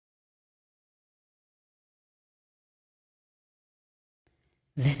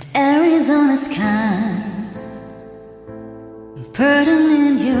That Arizona sky, burden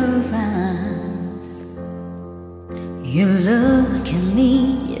in your eyes. You look at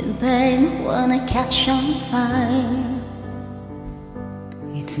me and babe, wanna catch on fire.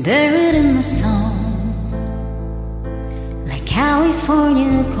 It's buried in my soul, like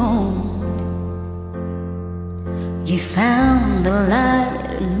California gold. You found the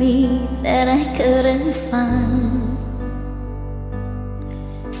light in me that I couldn't find.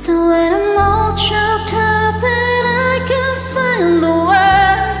 So when I'm all choked up and I can't find the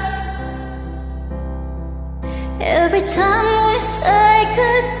words, every time we say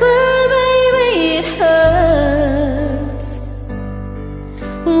goodbye, baby, it hurts.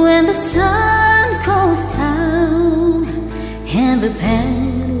 When the sun goes down and the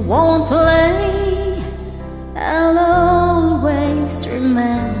band won't play, I'll always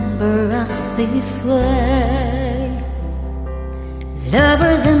remember us this way.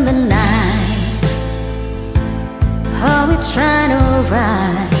 Lovers in the night, oh, it's trying to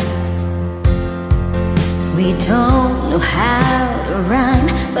write. We don't know how to rhyme,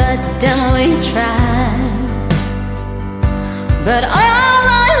 but then we try. But all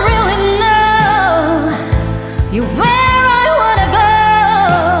I really know, you're where I wanna go.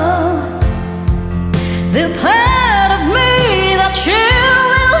 The part of me that you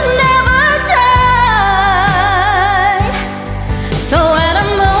will never die. So when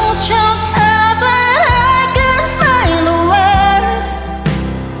I'm all choked up and I can't find the words,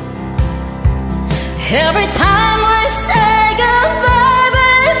 every time we say goodbye,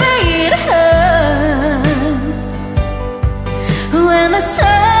 baby, it hurts. When the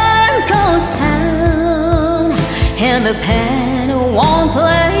sun goes down and the pen won't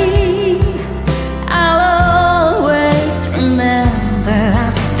play, I'll always remember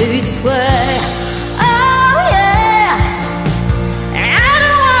us this way. Oh yeah, I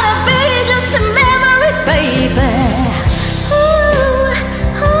don't wanna be just a memory, baby.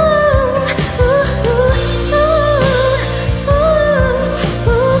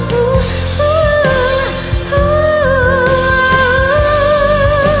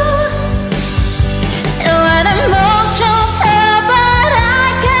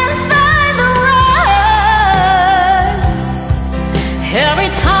 Every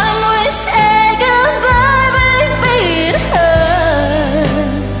time we say goodbye, baby, it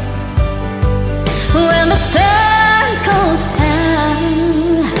hurts. When the sun goes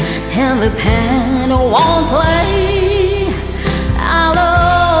down and the pen won't play, I'll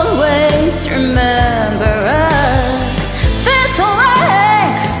always remember us this way.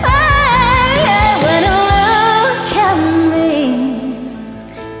 When you look at me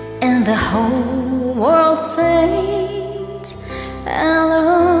and the whole world fades, I'll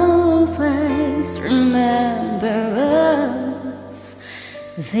always remember us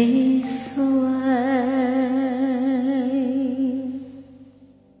this way.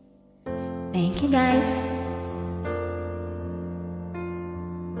 Thank you, guys.